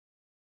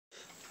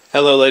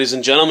Hello ladies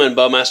and gentlemen,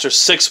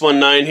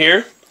 Bowmaster619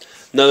 here.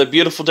 Another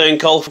beautiful day in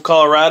colorful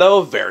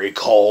Colorado. Very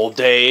cold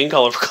day in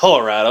colorful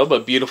Colorado,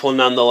 but beautiful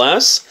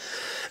nonetheless.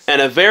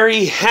 And a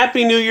very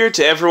happy new year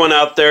to everyone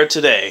out there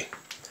today.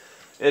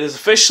 It is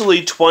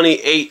officially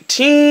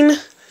 2018,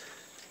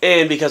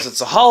 and because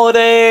it's a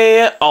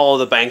holiday, all of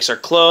the banks are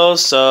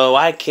closed, so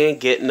I can't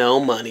get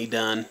no money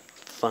done.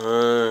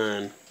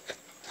 Fun.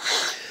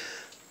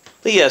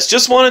 But yes,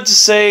 just wanted to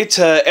say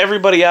to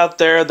everybody out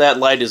there that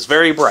light is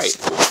very bright.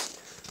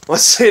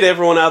 Let's say to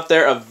everyone out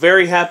there a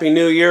very happy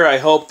new year. I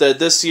hope that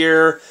this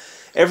year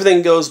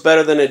everything goes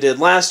better than it did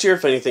last year.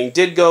 If anything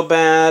did go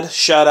bad,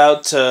 shout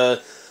out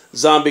to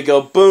Zombie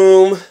Go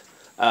Boom,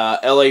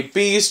 LA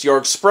Beast,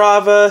 York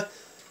Sprava,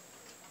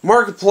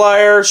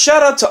 Markiplier.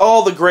 Shout out to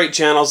all the great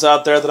channels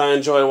out there that I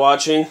enjoy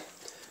watching.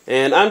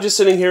 And I'm just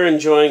sitting here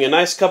enjoying a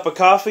nice cup of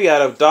coffee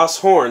out of Das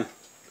Horn.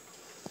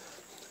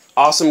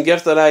 Awesome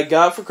gift that I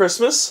got for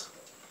Christmas.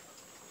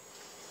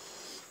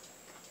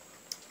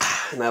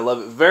 And I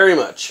love it very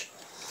much.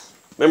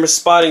 Remember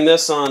spotting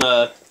this on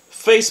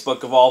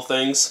Facebook of all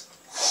things.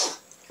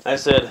 I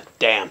said,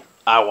 damn,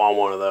 I want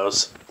one of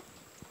those.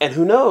 And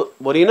who knows?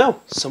 What do you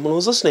know? Someone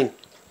was listening.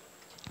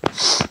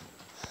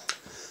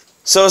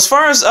 So as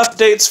far as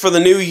updates for the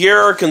new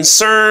year are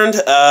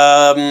concerned,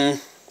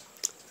 not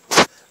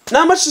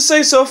much to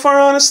say so far,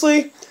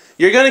 honestly.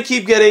 You're going to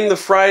keep getting the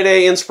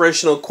Friday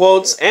inspirational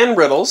quotes and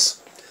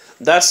riddles.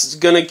 That's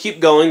going to keep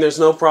going. There's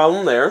no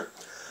problem there.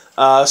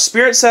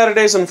 Spirit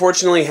Saturdays,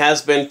 unfortunately,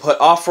 has been put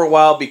off for a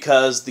while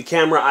because the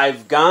camera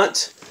I've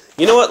got...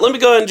 You know what? Let me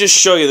go ahead and just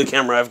show you the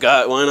camera I've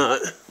got. Why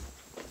not?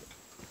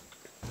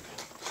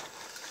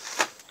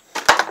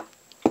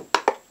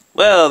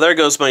 Well, there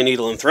goes my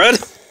needle and thread.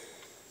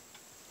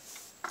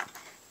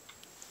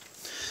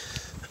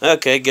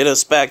 Okay, get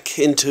us back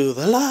into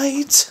the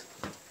light.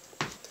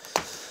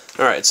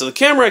 Alright, so the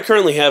camera I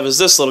currently have is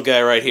this little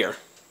guy right here.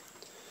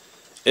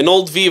 An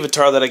old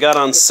Vivitar that I got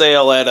on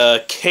sale at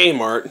a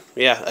Kmart.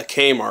 Yeah, a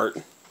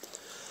Kmart.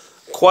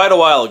 Quite a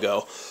while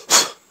ago.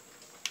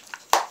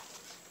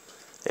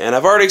 And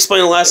I've already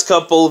explained in the last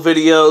couple of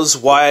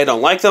videos why I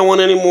don't like that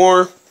one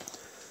anymore.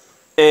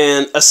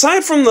 And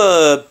aside from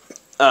the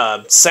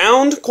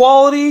sound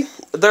quality,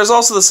 there's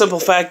also the simple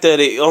fact that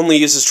it only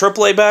uses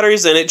AAA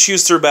batteries, and it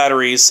chews through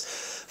batteries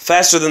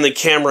faster than the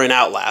camera in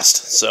Outlast.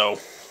 So,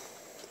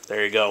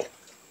 there you go.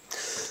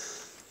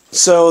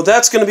 So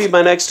that's going to be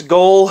my next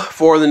goal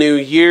for the new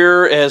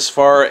year as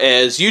far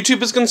as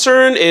YouTube is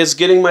concerned, is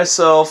getting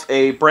myself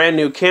a brand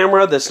new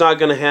camera that's not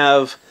going to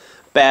have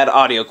bad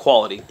audio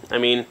quality. I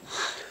mean,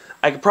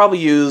 I could probably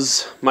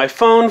use my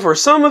phone for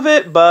some of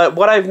it, but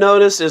what I've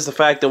noticed is the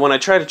fact that when I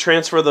try to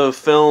transfer the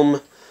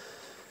film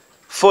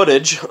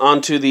footage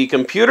onto the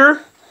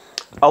computer,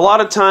 a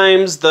lot of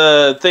times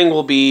the thing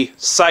will be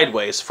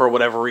sideways for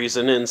whatever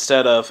reason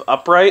instead of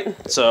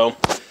upright. So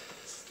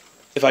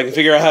if I can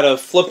figure out how to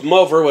flip them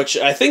over, which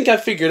I think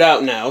I've figured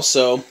out now,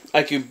 so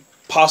I could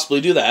possibly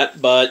do that.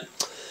 But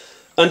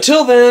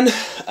until then,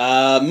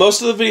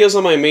 most of the videos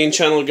on my main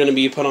channel are going to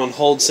be put on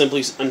hold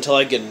simply until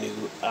I get a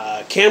new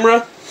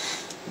camera.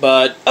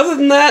 But other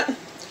than that,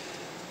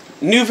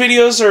 new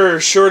videos are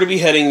sure to be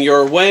heading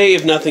your way.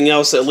 If nothing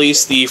else, at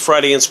least the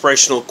Friday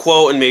inspirational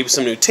quote and maybe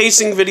some new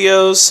tasting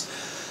videos.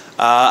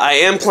 I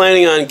am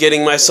planning on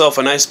getting myself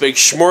a nice big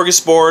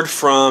smorgasbord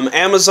from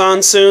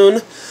Amazon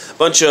soon.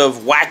 Bunch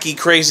of wacky,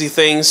 crazy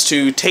things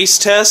to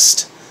taste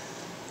test.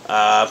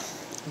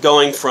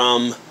 Going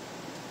from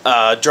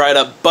dried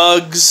up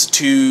bugs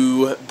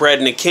to bread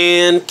in a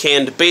can,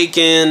 canned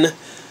bacon,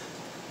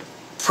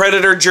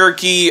 predator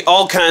jerky,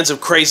 all kinds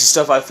of crazy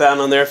stuff I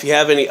found on there. If you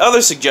have any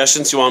other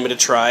suggestions you want me to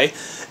try,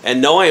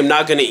 and no, I am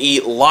not going to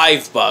eat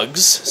live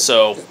bugs,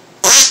 so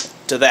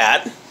to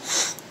that.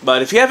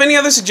 But if you have any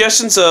other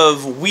suggestions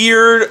of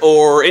weird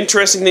or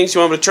interesting things you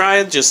want me to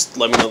try, just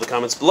let me know in the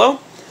comments below.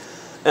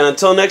 And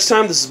until next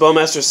time, this is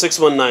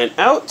Bowmaster619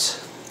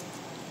 out.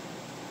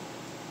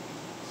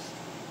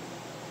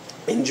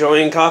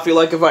 Enjoying coffee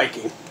like a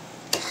Viking.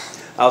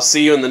 I'll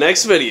see you in the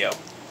next video.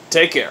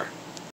 Take care.